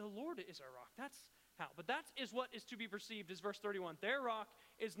 The Lord is our rock. That's how. But that is what is to be perceived, is verse 31. Their rock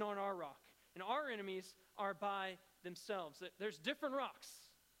is not our rock, and our enemies are by themselves. There's different rocks,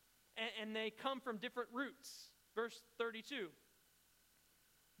 and they come from different roots. Verse 32.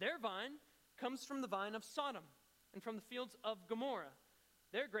 Their vine comes from the vine of Sodom and from the fields of Gomorrah.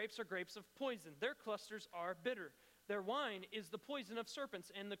 Their grapes are grapes of poison. Their clusters are bitter. Their wine is the poison of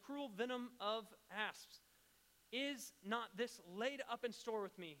serpents and the cruel venom of asps. Is not this laid up in store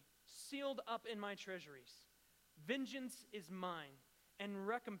with me, sealed up in my treasuries? Vengeance is mine, and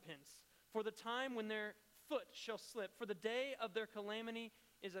recompense for the time when their foot shall slip. For the day of their calamity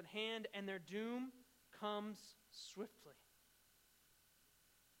is at hand, and their doom comes swiftly.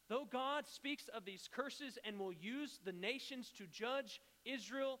 Though God speaks of these curses and will use the nations to judge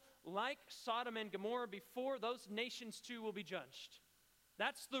Israel like Sodom and Gomorrah before those nations too will be judged.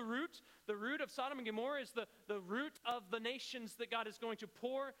 That's the root. The root of Sodom and Gomorrah is the root of the nations that God is going to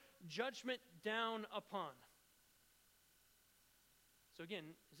pour judgment down upon. So again,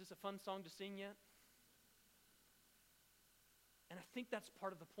 is this a fun song to sing yet? And I think that's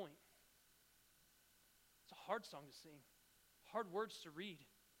part of the point. It's a hard song to sing, hard words to read.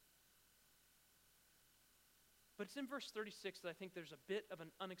 But it's in verse 36 that I think there's a bit of an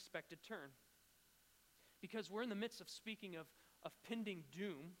unexpected turn. Because we're in the midst of speaking of pending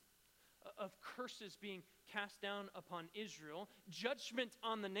doom, of curses being cast down upon Israel, judgment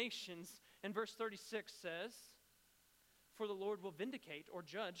on the nations. And verse 36 says, for the Lord will vindicate or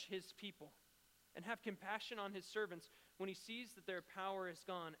judge his people and have compassion on his servants when he sees that their power is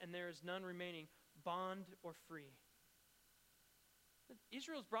gone and there is none remaining, bond or free.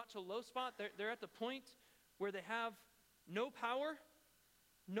 Israel's brought to a low spot. They're at the point where they have no power,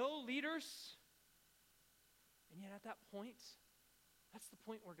 no leaders. And yet at that point, that's the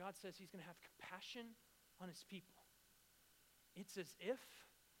point where God says he's going to have compassion on his people. It's as if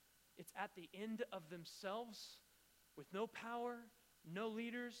it's at the end of themselves, with no power, no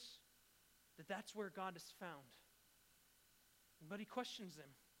leaders, that's where God is found. But he questions them.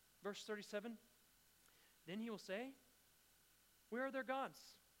 Verse 37, then he will say, where are their gods?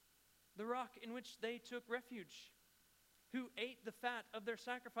 The rock in which they took refuge, who ate the fat of their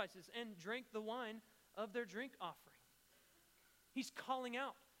sacrifices and drank the wine of their drink offering. He's calling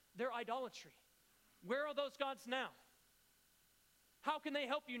out their idolatry. Where are those gods now? How can they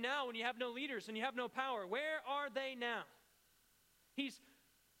help you now when you have no leaders and you have no power? Where are they now? He's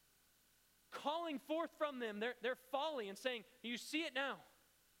calling forth from them their folly and saying, do you see it now?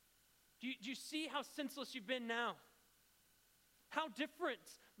 Do you see how senseless you've been now? How different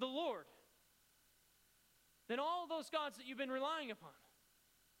the Lord than all those gods that you've been relying upon.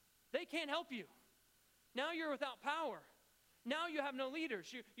 They can't help you. Now you're without power. Now you have no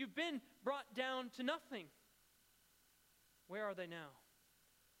leaders. You've been brought down to nothing. Where are they now?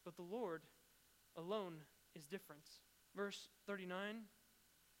 But the Lord alone is different. Verse 39,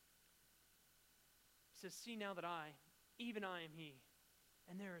 he says, see now that I, even I am he,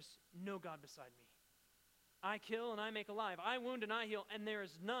 and there is no God beside me. I kill and I make alive. I wound and I heal, and there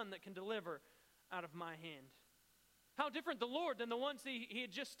is none that can deliver out of my hand. How different the Lord than the ones he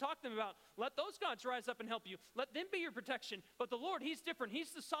had just talked to them about. Let those gods rise up and help you. Let them be your protection. But the Lord, he's different.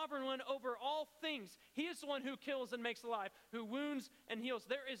 He's the sovereign one over all things. He is the one who kills and makes alive, who wounds and heals.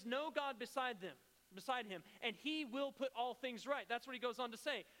 There is no God beside him, and he will put all things right. That's what he goes on to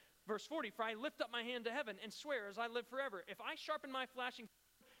say. Verse 40, for I lift up my hand to heaven and swear as I live forever. If I sharpen my flashing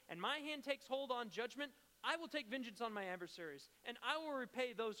sword and my hand takes hold on judgment, I will take vengeance on my adversaries, and I will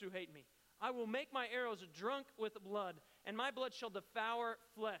repay those who hate me. I will make my arrows drunk with blood, and my blood shall devour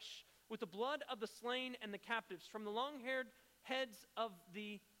flesh, with the blood of the slain and the captives, from the long-haired heads of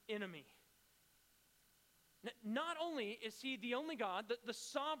the enemy. Not only is he the only God, the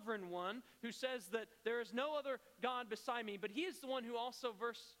sovereign one, who says that there is no other God beside me, but he is the one who also,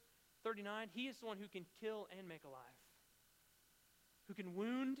 verse 39, he is the one who can kill and make alive, who can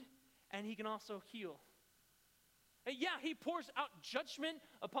wound, and he can also heal. Yeah, he pours out judgment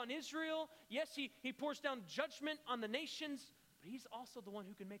upon Israel. Yes, he pours down judgment on the nations, but he's also the one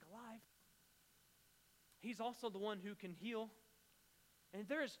who can make alive. He's also the one who can heal. And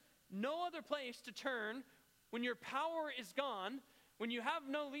there is no other place to turn when your power is gone, when you have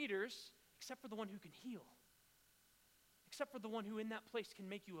no leaders, except for the one who can heal, except for the one who in that place can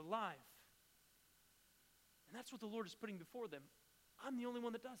make you alive. And that's what the Lord is putting before them. I'm the only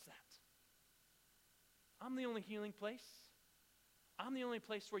one that does that. I'm the only healing place. I'm the only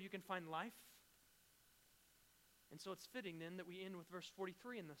place where you can find life. And so it's fitting then that we end with verse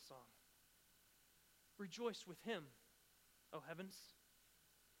 43 in this song. Rejoice with him, O heavens.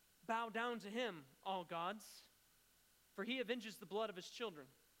 Bow down to him, all gods. For he avenges the blood of his children,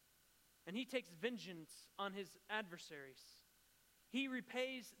 and he takes vengeance on his adversaries. He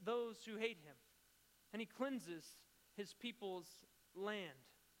repays those who hate him, and he cleanses his people's land.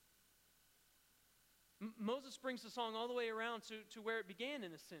 Moses brings the song all the way around to where it began,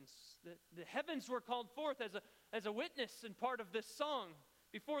 in a sense. The heavens were called forth as a witness and part of this song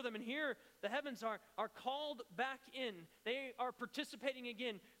before them. And here the heavens are called back in. They are participating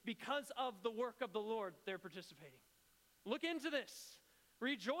again because of the work of the Lord. They're participating. Look into this.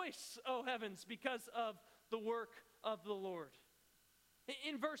 Rejoice, O heavens, because of the work of the Lord.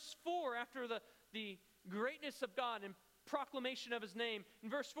 In verse 4, after the greatness of God and proclamation of his name, in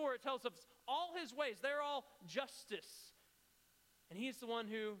verse 4 it tells us all his ways, they're all justice. And he is the one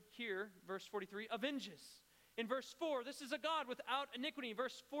who, here, verse 43, avenges. In verse 4, this is a God without iniquity.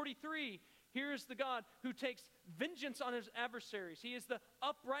 Verse 43, here is the God who takes vengeance on his adversaries. He is the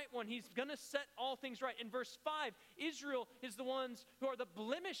upright one. He's going to set all things right. In verse 5, Israel is the ones who are the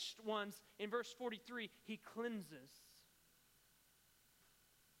blemished ones. In verse 43, he cleanses.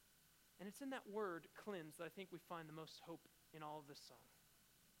 And it's in that word, cleanse, that I think we find the most hope in all of this song.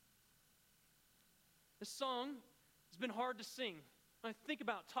 This song has been hard to sing. I think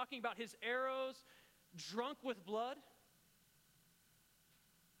about talking about his arrows drunk with blood.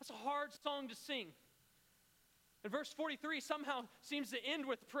 That's a hard song to sing. And verse 43 somehow seems to end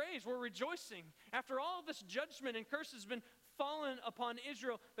with praise. We're rejoicing. After all of this judgment and curse has been fallen upon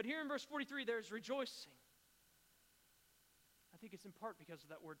Israel, but here in verse 43 there's rejoicing. I think it's in part because of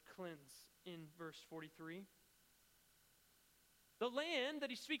that word cleanse in verse 43. The land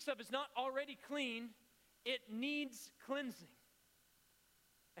that he speaks of is not already clean. It needs cleansing.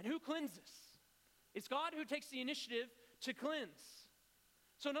 And who cleanses? It's God who takes the initiative to cleanse.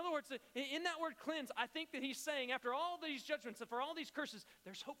 So in other words, in that word cleanse, I think that he's saying after all these judgments and for all these curses,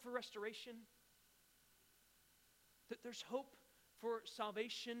 there's hope for restoration. That there's hope for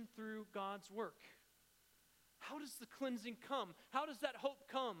salvation through God's work. How does the cleansing come? How does that hope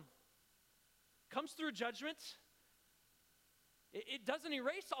come? It comes through judgment. It doesn't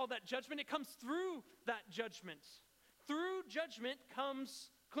erase all that judgment. It comes through that judgment. Through judgment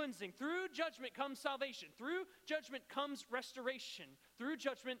comes cleansing. Through judgment comes salvation. Through judgment comes restoration. Through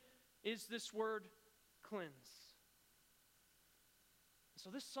judgment is this word cleanse. So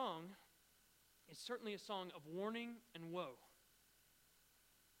this song is certainly a song of warning and woe.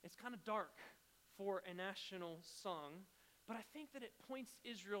 It's kind of dark for a national song, but I think that it points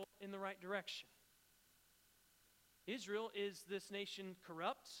Israel in the right direction. Israel is this nation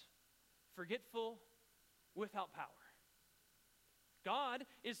corrupt, forgetful, without power. God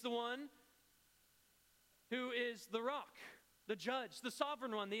is the one who is the rock, the judge, the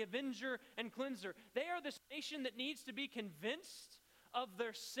sovereign one, the avenger and cleanser. They are this nation that needs to be convinced of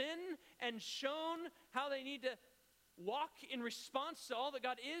their sin and shown how they need to walk in response to all that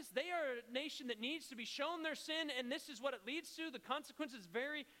God is. They are a nation that needs to be shown their sin, and this is what it leads to. The consequences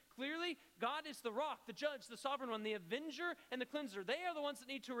very clearly. God is the rock, the judge, the sovereign one, the avenger and the cleanser. They are the ones that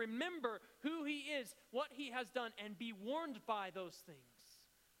need to remember who he is, what he has done, and be warned by those things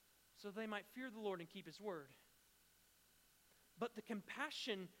so they might fear the Lord and keep his word. But the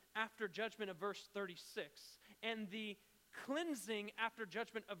compassion after judgment of verse 36 and the cleansing after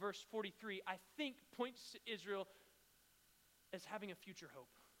judgment of verse 43, I think points to Israel as having a future hope.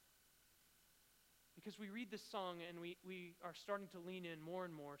 Because we read this song and we are starting to lean in more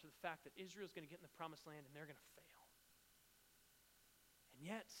and more to the fact that Israel's going to get in the promised land and they're going to fail. And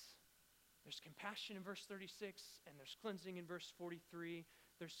yet, there's compassion in verse 36 and there's cleansing in verse 43.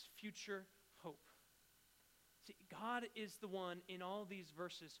 There's future hope. See, God is the one in all these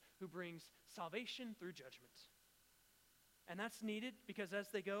verses who brings salvation through judgment. And that's needed because as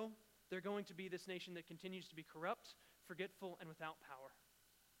they go, they're going to be this nation that continues to be corrupt, forgetful, and without power.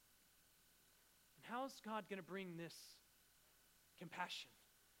 And how is God going to bring this compassion?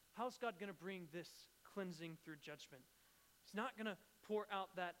 How is God going to bring this cleansing through judgment? He's not going to pour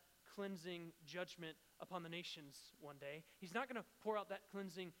out that cleansing judgment upon the nations one day. He's not going to pour out that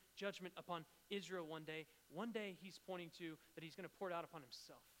cleansing judgment upon Israel one day. One day he's pointing to that he's going to pour it out upon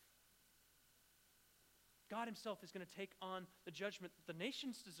himself. God himself is going to take on the judgment that the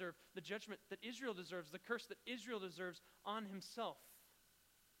nations deserve, the judgment that Israel deserves, the curse that Israel deserves on himself.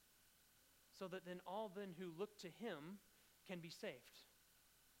 So that then all then who look to him can be saved.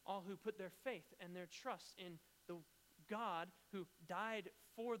 All who put their faith and their trust in the God who died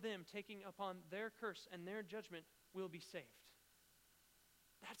for them, taking upon their curse and their judgment, will be saved.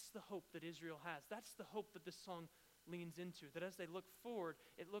 That's the hope that Israel has. That's the hope that this song leans into. That as they look forward,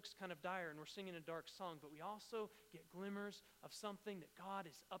 it looks kind of dire and we're singing a dark song, but we also get glimmers of something that God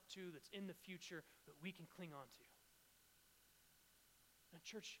is up to that's in the future that we can cling on to. Now,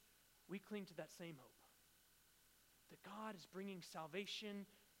 church, we cling to that same hope. That God is bringing salvation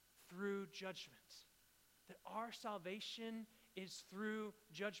through judgment. That our salvation is through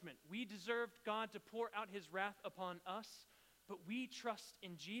judgment. We deserved God to pour out his wrath upon us, but we trust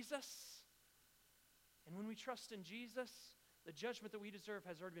in Jesus. And when we trust in Jesus, the judgment that we deserve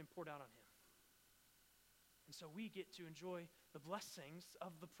has already been poured out on him. And so we get to enjoy the blessings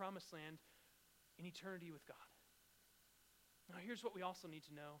of the promised land in eternity with God. Now here's what we also need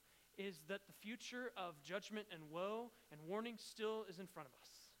to know, is that the future of judgment and woe and warning still is in front of us.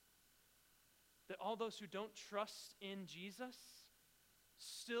 That all those who don't trust in Jesus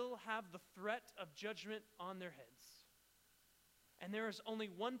still have the threat of judgment on their heads. And there is only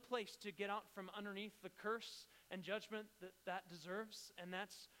one place to get out from underneath the curse and judgment that deserves, and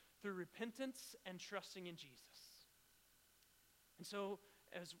that's through repentance and trusting in Jesus. And so,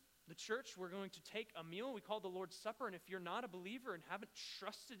 as the church, we're going to take a meal we call the Lord's Supper, and if you're not a believer and haven't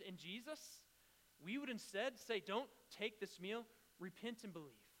trusted in Jesus, we would instead say, don't take this meal, repent and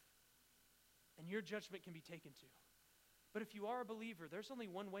believe. And your judgment can be taken too. But if you are a believer, there's only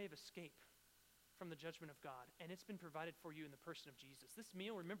one way of escape from the judgment of God, and it's been provided for you in the person of Jesus. This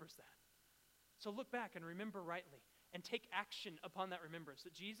meal remembers that. So look back and remember rightly, and take action upon that remembrance,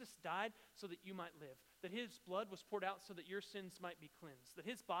 that Jesus died so that you might live, that his blood was poured out so that your sins might be cleansed, that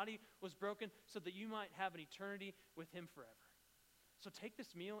his body was broken so that you might have an eternity with him forever. So take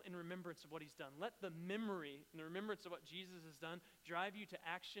this meal in remembrance of what he's done. Let the memory and the remembrance of what Jesus has done drive you to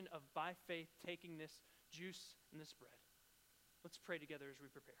action of, by faith, taking this juice and this bread. Let's pray together as we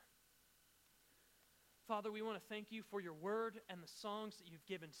prepare. Father, we want to thank you for your word and the songs that you've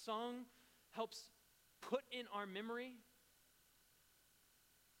given. Song helps put in our memory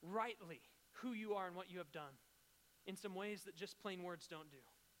rightly who you are and what you have done in some ways that just plain words don't do.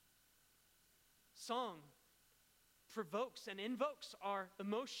 Song provokes and invokes our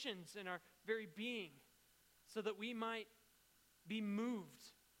emotions and our very being so that we might be moved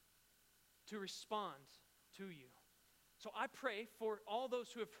to respond to you. So I pray for all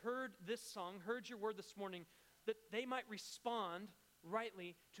those who have heard this song, heard your word this morning, that they might respond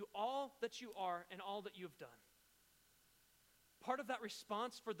rightly to all that you are and all that you have done. Part of that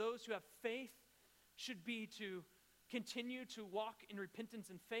response for those who have faith should be to continue to walk in repentance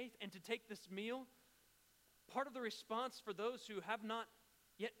and faith and to take this meal. Part of the response for those who have not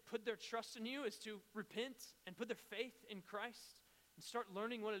yet put their trust in you is to repent and put their faith in Christ and start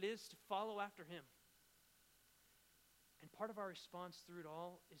learning what it is to follow after him. And part of our response through it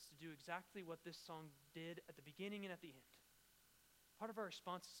all is to do exactly what this song did at the beginning and at the end. Part of our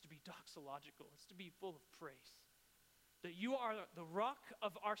response is to be doxological. It's to be full of praise. That you are the rock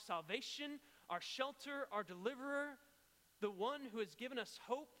of our salvation, our shelter, our deliverer, the one who has given us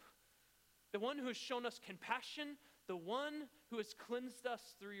hope, the one who has shown us compassion, the one who has cleansed us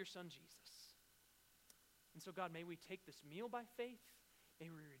through your Son, Jesus. And so, God, may we take this meal by faith. May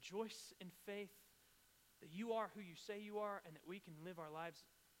we rejoice in faith that you are who you say you are and that we can live our lives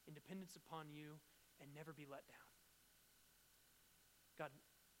in dependence upon you and never be let down. God,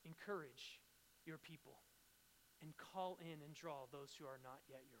 encourage your people. and call in and draw those who are not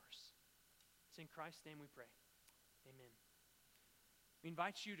yet yours. It's in Christ's name we pray. Amen. We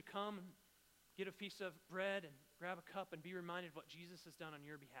invite you to come and get a piece of bread and grab a cup and be reminded of what Jesus has done on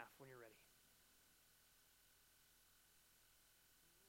your behalf when you're ready.